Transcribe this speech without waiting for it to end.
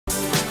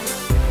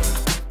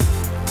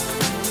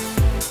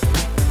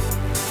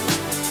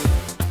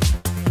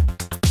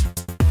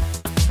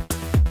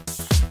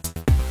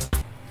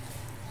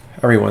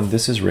Hi everyone,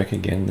 this is Rick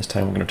again. This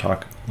time we're going to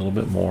talk a little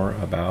bit more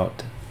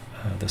about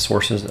the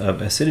sources of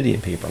acidity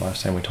in paper.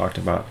 Last time we talked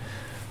about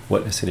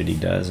what acidity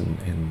does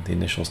in the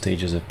initial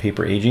stages of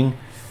paper aging.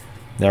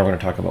 Now we're going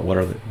to talk about what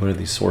are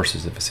the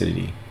sources of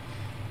acidity.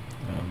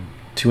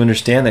 To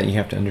understand that, you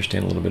have to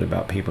understand a little bit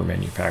about paper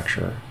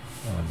manufacture.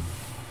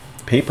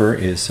 Paper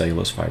is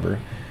cellulose fiber,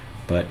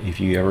 but if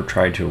you ever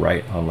tried to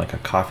write on like a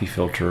coffee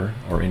filter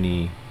or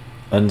any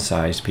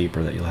unsized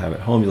paper that you'll have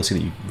at home, you'll see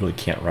that you really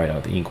can't write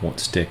out. The ink won't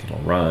stick, it'll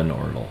run,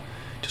 or it'll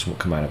just won't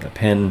come out of the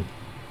pen.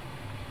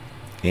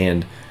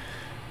 And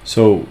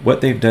so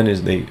what they've done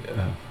is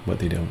what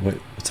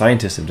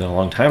scientists have done a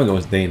long time ago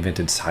is they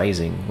invented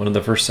sizing. One of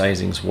the first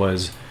sizings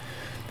was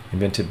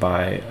invented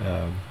by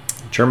a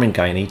German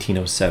guy in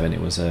 1807. It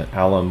was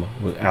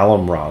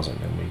alum rosin,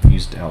 and we've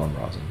used alum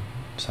rosin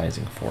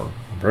sizing for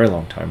a very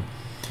long time.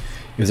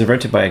 It was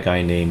invented by a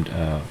guy named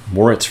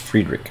Moritz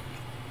Friedrich.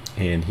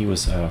 And he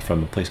was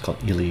from a place called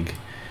Illig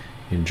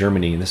in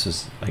Germany, and this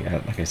is, like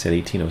I said,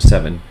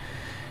 1807.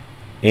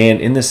 And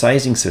in the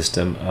sizing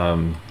system,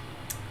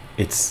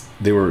 it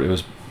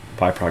was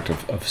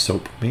byproduct of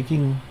soap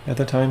making at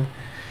the time,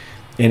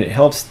 and it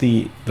helps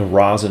the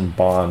rosin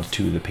bond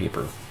to the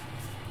paper.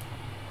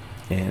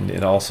 And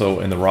it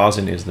also, and the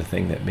rosin is the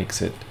thing that makes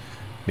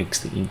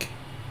the ink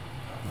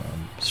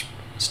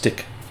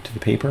stick to the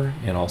paper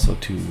and also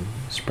to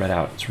spread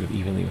out sort of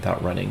evenly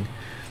without running.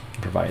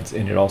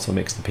 And it also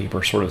makes the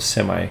paper sort of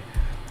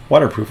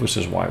semi-waterproof, which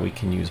is why we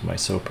can use my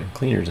soap and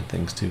cleaners and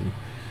things to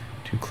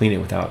clean it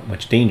without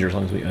much danger, as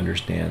long as we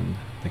understand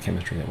the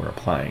chemistry that we're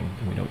applying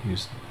and we don't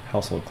use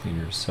household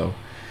cleaners. So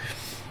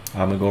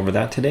I'm going to go over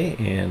that today,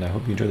 and I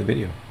hope you enjoy the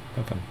video.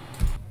 Have fun.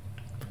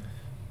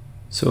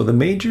 So the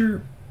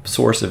major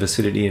source of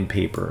acidity in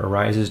paper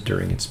arises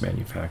during its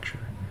manufacture.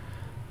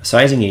 A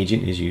sizing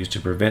agent is used to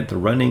prevent the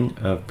running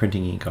of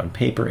printing ink on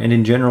paper, and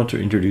in general to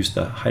introduce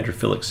the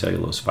hydrophilic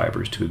cellulose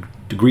fibers to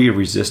a degree of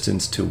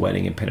resistance to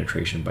wetting and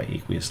penetration by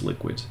aqueous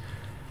liquids.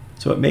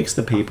 So it makes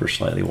the paper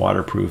slightly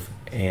waterproof,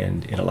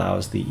 and it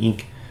allows the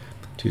ink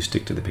to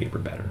stick to the paper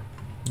better.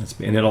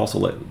 And it also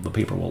the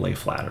paper will lay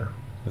flatter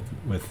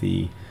with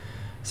the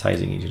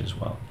sizing agent as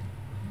well.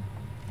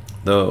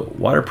 The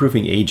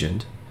waterproofing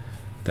agent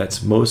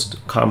that's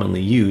most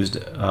commonly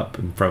used up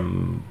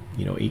from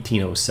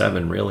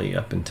 1807 really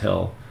up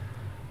until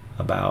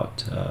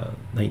about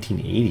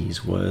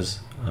 1980s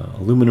was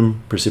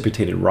aluminum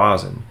precipitated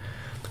rosin.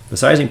 The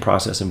sizing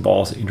process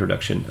involves the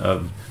introduction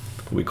of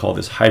what we call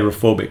this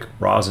hydrophobic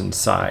rosin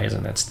size,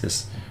 and that's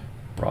this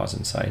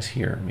rosin size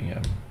here.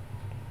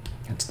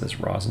 It's this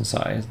rosin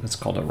size that's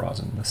called a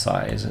rosin. The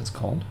size it's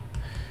called.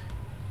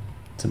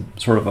 It's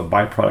sort of a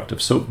byproduct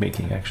of soap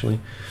making, actually.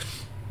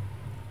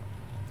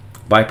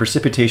 By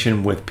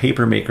precipitation with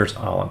papermaker's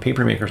alum.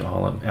 Papermaker's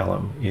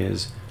alum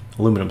is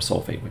aluminum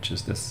sulfate, which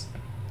is this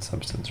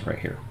substance right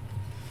here.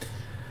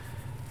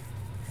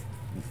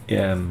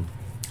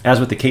 As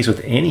with the case with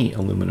any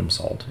aluminum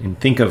salt, and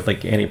think of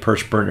like any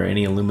perch burn or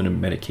any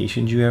aluminum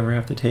medications you ever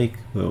have to take,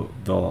 they'll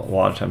a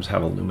lot of times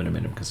have aluminum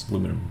in them because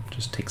aluminum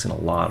just takes in a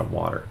lot of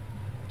water.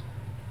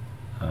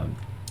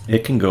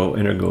 It can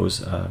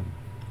undergoes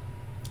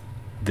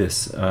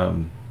this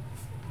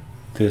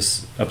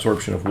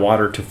absorption of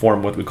water to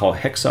form what we call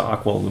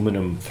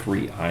hexaaqualuminum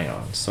 3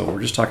 ions. So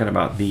we're just talking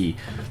about the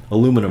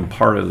aluminum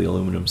part of the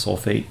aluminum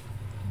sulfate.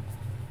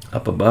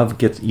 Up above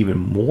gets even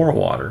more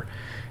water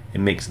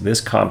and makes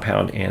this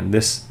compound, and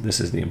this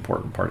is the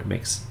important part. It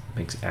makes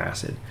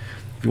acid.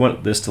 If you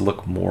want this to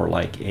look more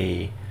like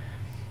a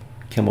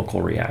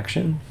chemical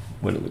reaction,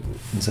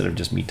 instead of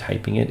just me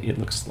typing it, it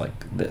looks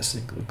like this.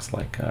 It looks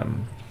like,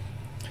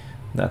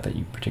 not that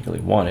you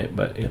particularly want it,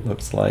 but it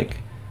looks like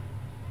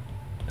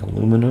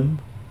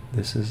aluminum.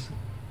 This is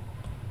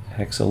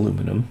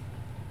hexaluminum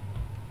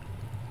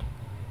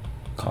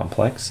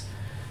complex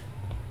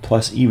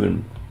plus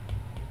even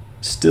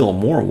still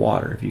more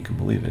water, if you can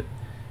believe it.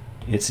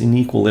 It's in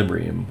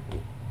equilibrium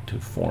to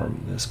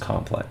form this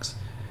complex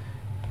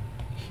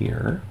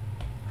here,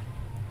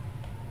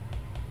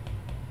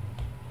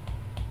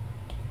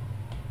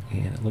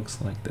 and it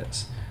looks like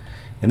this.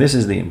 And this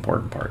is the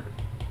important part,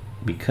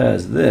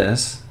 because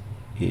this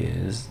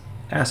is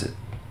acid.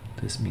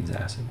 This means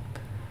acid.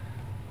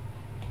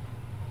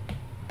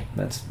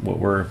 That's what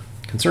we're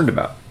concerned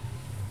about.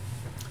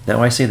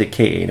 Now I say the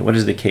Ka. Now what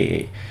is the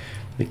Ka?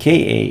 The Ka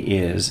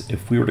is,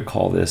 if we were to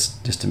call this,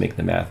 just to make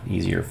the math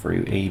easier for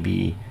you, A,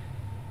 B,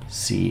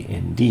 C,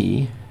 and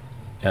D,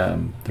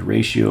 the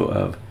ratio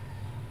of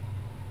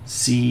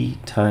C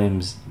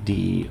times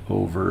D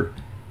over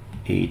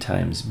A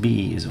times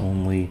B is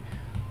only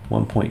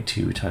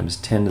 1.2 times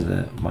 10 to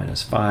the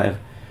minus 5,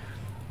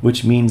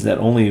 which means that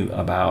only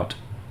about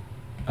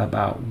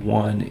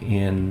 1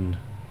 in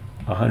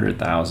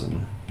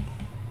 100,000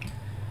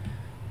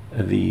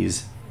 of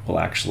these will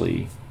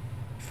actually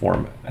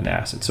form an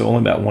acid. So only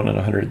about 1 in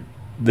 100.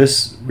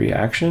 This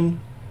reaction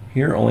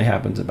here only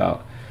happens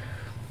about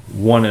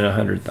 1 in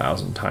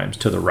 100,000 times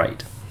to the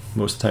right.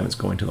 Most of the time it's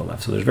going to the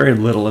left. So there's very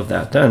little of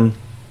that done.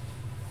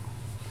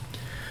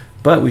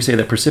 But we say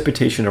that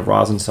precipitation of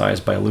rosin size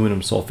by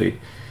aluminum sulfate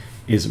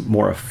is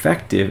more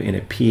effective in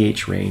a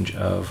pH range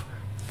of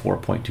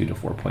 4.2 to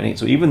 4.8.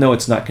 So even though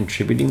it's not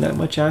contributing that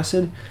much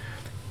acid,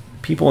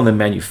 people in the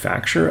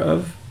manufacture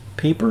of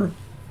paper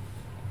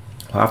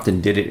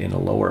often did it in a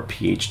lower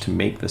pH to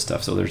make this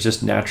stuff. So there's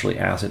just naturally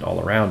acid all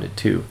around it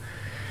too.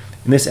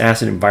 And this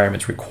acid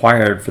environment is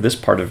required for this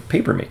part of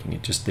paper making.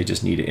 They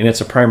just need it. And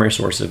it's a primary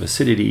source of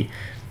acidity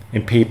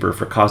in paper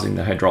for causing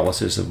the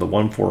hydrolysis of the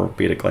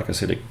 1,4-beta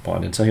glycosidic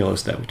bond in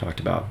cellulose that we talked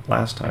about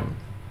last time.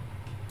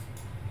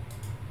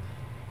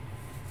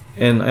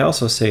 And I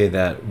also say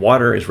that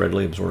water is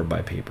readily absorbed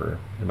by paper,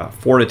 about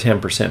 4 to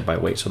 10% by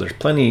weight. So there's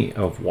plenty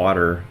of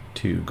water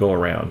to go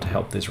around to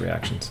help these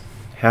reactions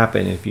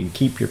happen. If you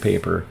keep your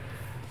paper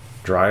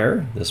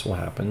drier, this will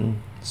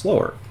happen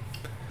slower.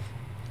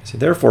 So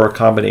therefore, a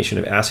combination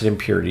of acid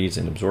impurities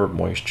and absorbed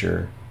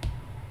moisture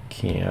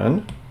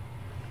can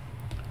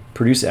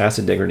produce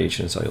acid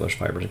degradation in cellulose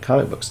fibers and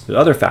comic books. The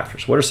other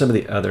factors, what are some of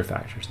the other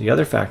factors? The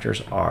other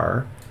factors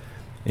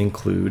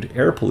include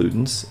air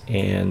pollutants,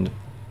 and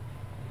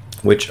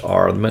which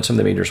are some of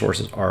the major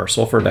sources are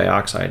sulfur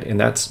dioxide, and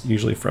that's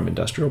usually from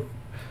industrial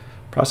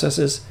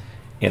processes,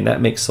 and that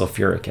makes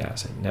sulfuric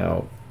acid.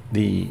 Now,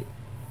 the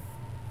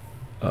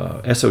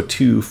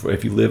SO2,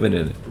 if you live in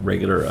a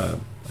regular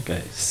like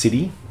a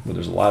city where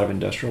there's a lot of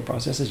industrial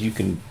processes, you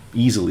can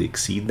easily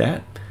exceed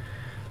that.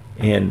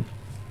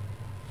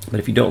 But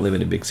if you don't live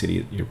in a big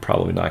city, you're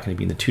probably not going to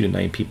be in the 2 to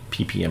 9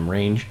 ppm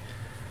range.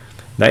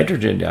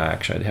 Nitrogen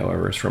dioxide,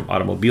 however, is from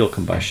automobile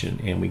combustion,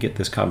 and we get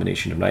this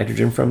combination of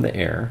nitrogen from the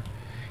air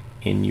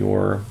in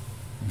your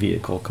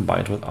vehicle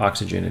combined with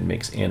oxygen and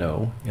makes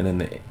NO, and then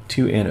the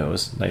two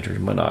NOs,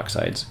 nitrogen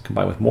monoxides,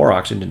 combine with more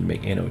oxygen to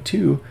make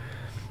NO2,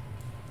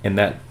 and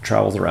that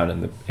travels around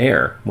in the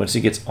air. Once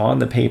it gets on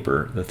the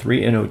paper, the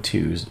 3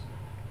 NO2s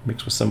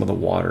mixed with some of the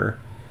water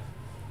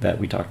that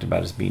we talked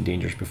about as being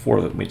dangerous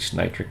before, that makes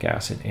nitric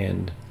acid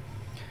and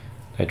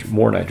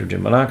more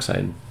nitrogen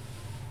monoxide,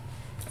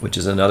 which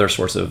is another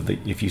source of the,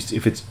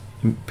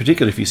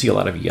 particularly if you see a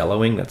lot of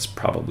yellowing, that's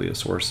probably a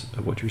source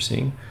of what you're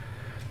seeing.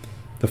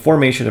 The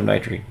formation of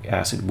nitric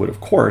acid would, of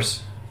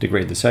course,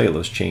 degrade the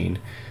cellulose chain,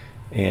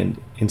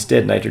 and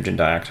instead nitrogen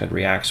dioxide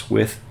reacts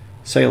with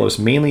cellulose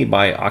mainly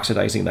by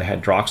oxidizing the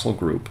hydroxyl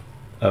group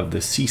of the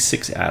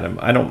C6 atom.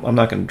 I'm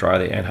not going to draw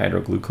the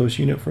anhydroglucose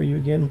unit for you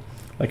again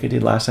like I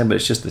did last time, but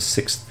it's just the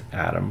 6th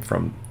atom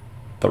from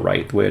the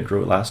right, the way I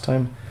drew it last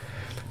time,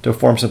 to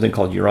form something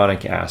called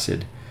uronic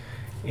acid.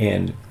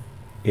 And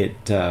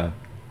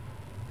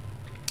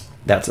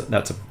that's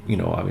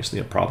obviously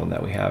a problem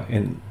that we have.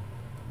 And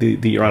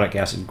the uronic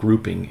acid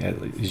grouping,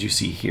 as you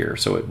see here,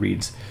 so it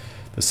reads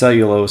the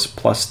cellulose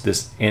plus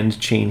this end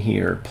chain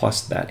here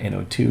plus that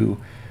NO2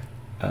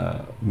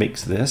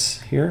 makes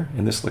this here,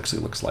 and this looks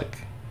like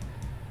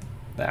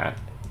that.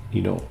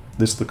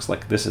 This looks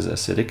like this is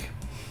acidic.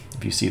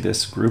 If you see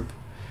this group,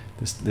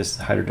 this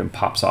hydrogen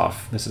pops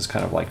off. This is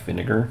kind of like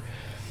vinegar,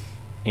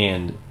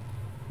 and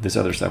this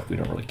other stuff we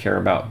don't really care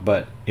about,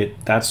 but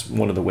that's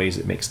one of the ways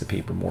it makes the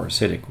paper more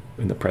acidic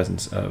in the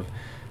presence of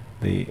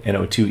the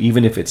NO2,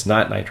 even if it's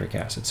not nitric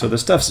acid. So the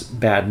stuff's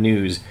bad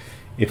news.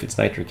 If it's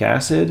nitric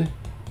acid,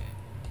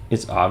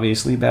 it's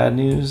obviously bad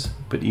news,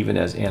 but even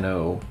as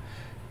NO,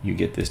 you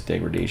get this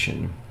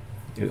degradation.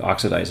 It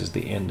oxidizes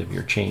the end of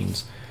your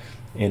chains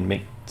and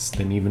makes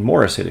them even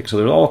more acidic. So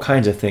there's all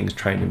kinds of things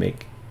trying to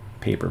make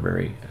paper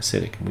very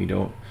acidic, and we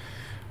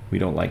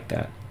don't like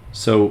that.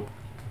 So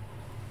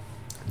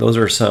those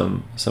are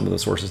some of the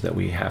sources that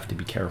we have to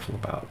be careful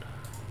about.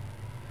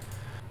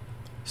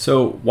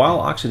 So while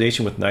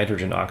oxidation with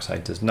nitrogen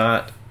oxide does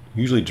not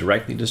usually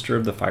directly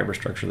disturb the fiber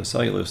structure of the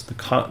cellulose,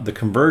 the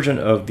conversion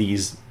of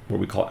these, what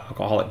we call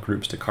alcoholic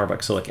groups, to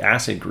carboxylic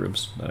acid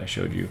groups that I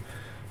showed you,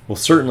 will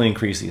certainly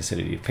increase the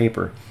acidity of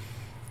paper.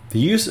 The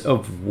use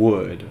of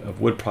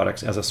wood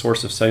products as a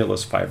source of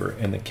cellulose fiber,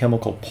 and the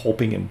chemical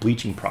pulping and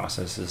bleaching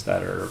processes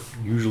that are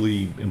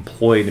usually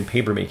employed in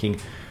paper making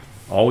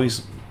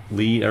always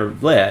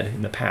led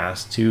in the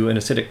past to an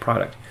acidic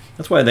product.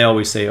 That's why they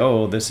always say,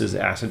 oh, this is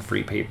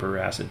acid-free paper,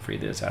 acid-free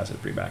this,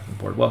 acid-free backing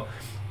board. Well,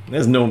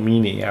 there's no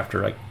meaning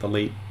after like the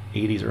late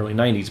 80s, early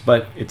 90s,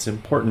 but it's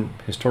important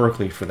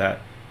historically for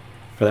that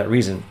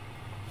reason.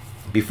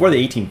 Before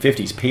the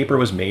 1850s, paper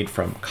was made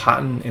from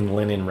cotton and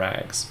linen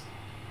rags.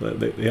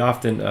 They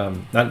often,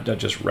 not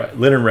just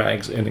linen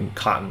rags and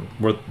cotton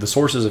were the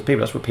sources of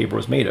paper. That's what paper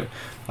was made of.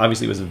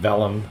 Obviously, it was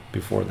vellum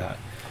before that.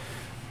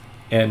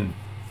 And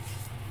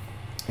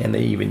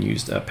they even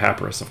used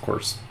papyrus, of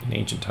course, in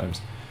ancient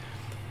times.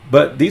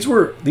 But these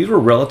were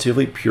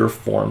relatively pure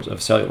forms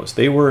of cellulose.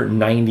 They were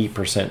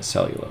 90%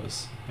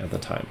 cellulose at the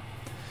time.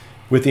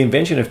 With the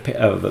invention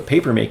of the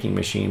paper making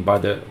machine by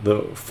the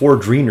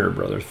Fourdrinier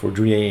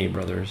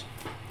brothers,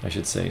 I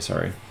should say,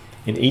 sorry.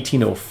 In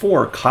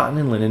 1804, cotton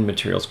and linen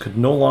materials could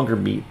no longer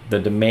meet the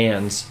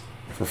demands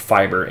for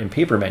fiber in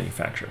paper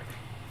manufacture.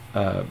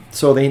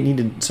 So they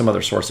needed some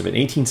other source of it.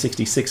 In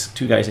 1866,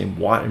 two guys named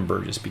Watt and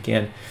Burgess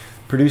began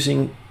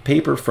producing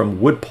paper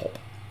from wood pulp.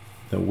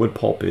 The wood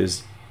pulp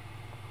is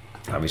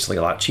obviously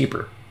a lot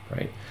cheaper.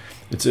 right?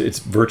 It's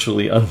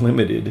virtually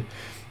unlimited,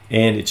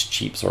 and it's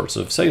cheap source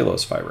of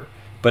cellulose fiber,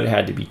 but it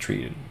had to be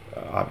treated,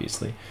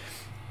 obviously.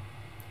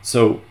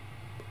 So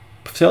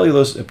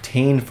cellulose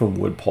obtained from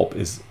wood pulp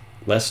is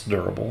less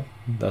durable,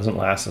 doesn't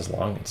last as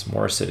long, it's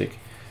more acidic,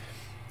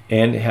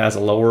 and it has a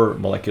lower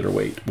molecular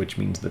weight, which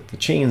means that the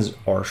chains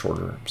are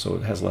shorter, so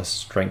it has less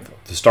strength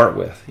to start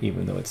with.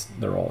 Even though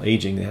they're all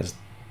aging, it has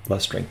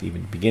less strength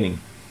even beginning.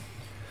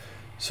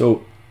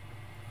 So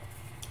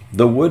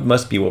the wood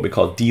must be what we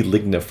call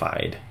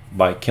delignified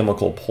by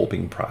chemical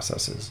pulping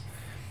processes.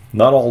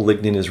 Not all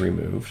lignin is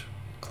removed,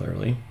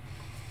 clearly.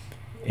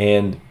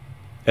 And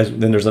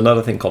then there's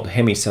another thing called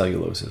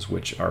hemicelluloses,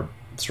 which are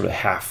sort of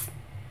half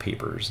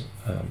papers.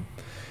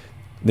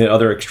 Then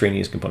other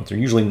extraneous components are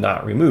usually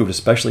not removed,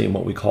 especially in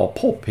what we call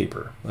pulp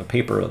paper,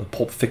 the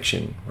pulp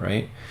fiction,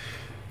 right?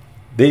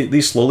 They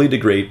slowly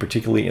degrade,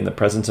 particularly in the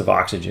presence of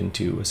oxygen,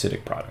 to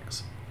acidic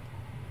products.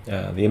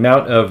 The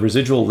amount of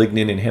residual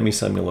lignin and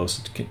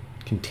hemicellulose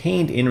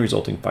contained in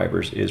resulting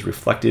fibers is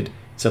reflected in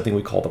something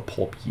we call the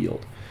pulp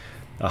yield.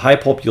 A high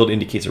pulp yield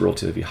indicates a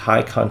relatively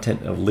high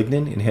content of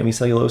lignin and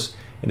hemicellulose,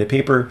 and the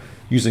paper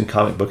used in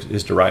comic books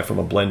is derived from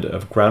a blend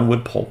of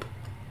groundwood pulp,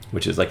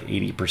 which is like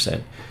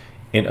 80%,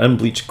 and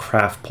unbleached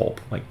kraft pulp,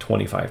 like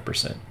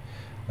 25%.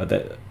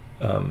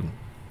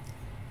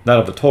 Not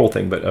of the total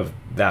thing, but of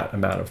that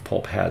amount of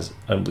pulp has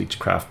unbleached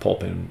kraft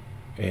pulp and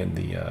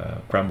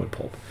the groundwood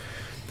pulp.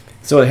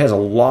 So it has a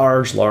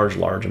large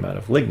amount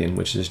of lignin,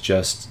 which is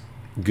just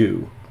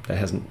goo.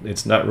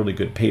 It's not really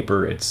good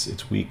paper.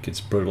 It's weak. It's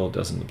brittle. It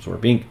doesn't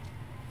absorb ink,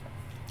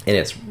 and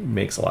it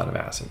makes a lot of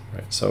acid.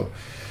 Right. So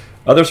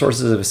other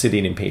sources of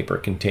acidity in paper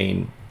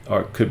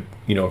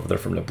if they're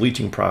from the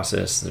bleaching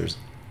process. There's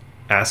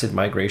acid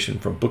migration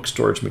from book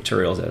storage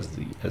materials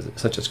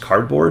such as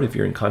cardboard. If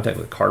you're in contact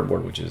with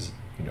cardboard, which is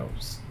going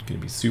to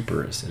be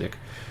super acidic,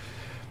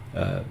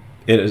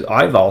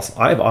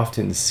 I've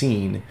often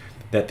seen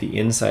that the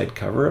inside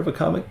cover of a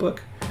comic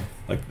book,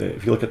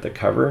 if you look at the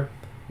cover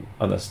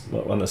on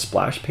the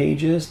splash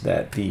pages,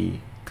 that the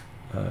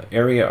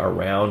area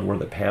around where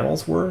the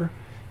panels were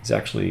is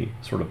actually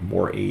sort of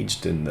more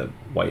aged in the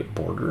white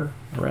border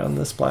around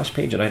the splash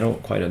page, and I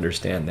don't quite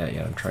understand that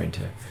yet. I'm trying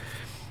to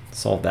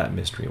solve that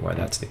mystery, why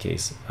that's the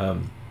case.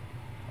 So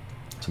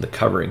the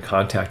cover in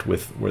contact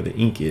with where the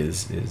ink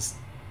is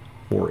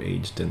more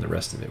aged than the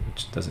rest of it,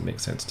 which doesn't make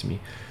sense to me.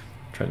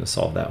 I'm trying to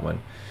solve that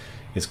one.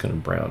 It's kind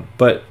of brown,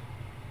 but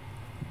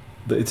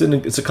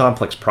it's a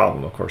complex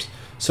problem, of course.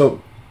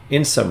 So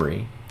in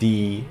summary,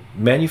 the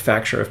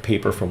manufacture of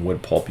paper from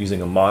wood pulp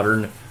using a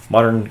modern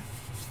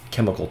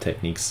chemical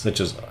techniques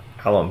such as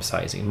alum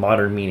sizing,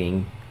 modern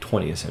meaning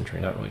 20th century,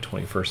 not really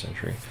 21st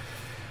century.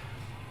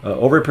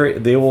 Over a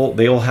period, they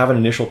will have an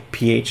initial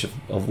pH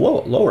of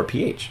lower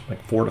pH,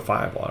 like 4 to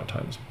 5 a lot of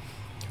times.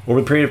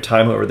 Over the period of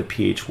time, however, the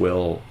pH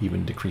will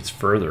even decrease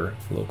further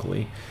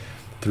locally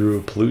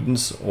through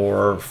pollutants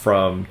or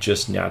from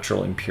just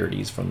natural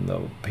impurities from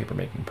the paper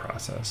making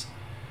process.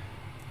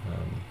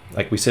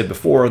 Like we said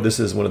before, this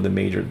is one of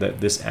the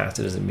this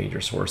acid is a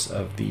major source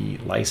of the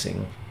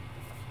lysing,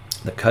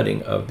 the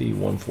cutting of the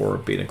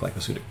 1,4 beta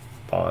glycosidic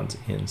bonds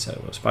in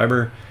cellulose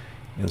fiber,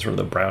 and sort of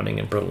the browning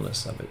and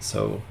brittleness of it.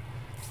 So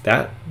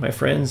that, my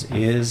friends,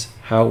 is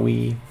how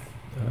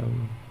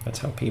that's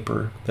how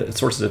paper, the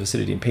sources of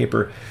acidity in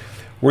paper.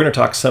 We're going to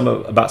talk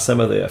about some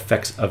of the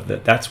effects of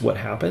that. That's what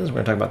happens.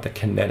 We're going to talk about the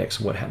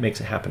kinetics, what makes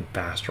it happen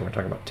faster. We're going to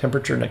talk about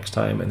temperature next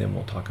time, and then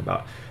we'll talk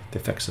about the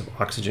effects of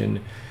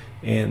oxygen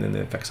and then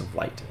the effects of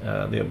light.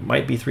 There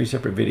might be 3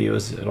 separate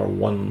videos or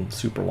one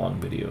super long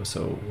video,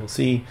 so we'll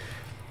see.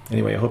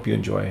 Anyway, I hope you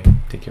enjoy.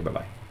 Take care.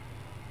 Bye-bye.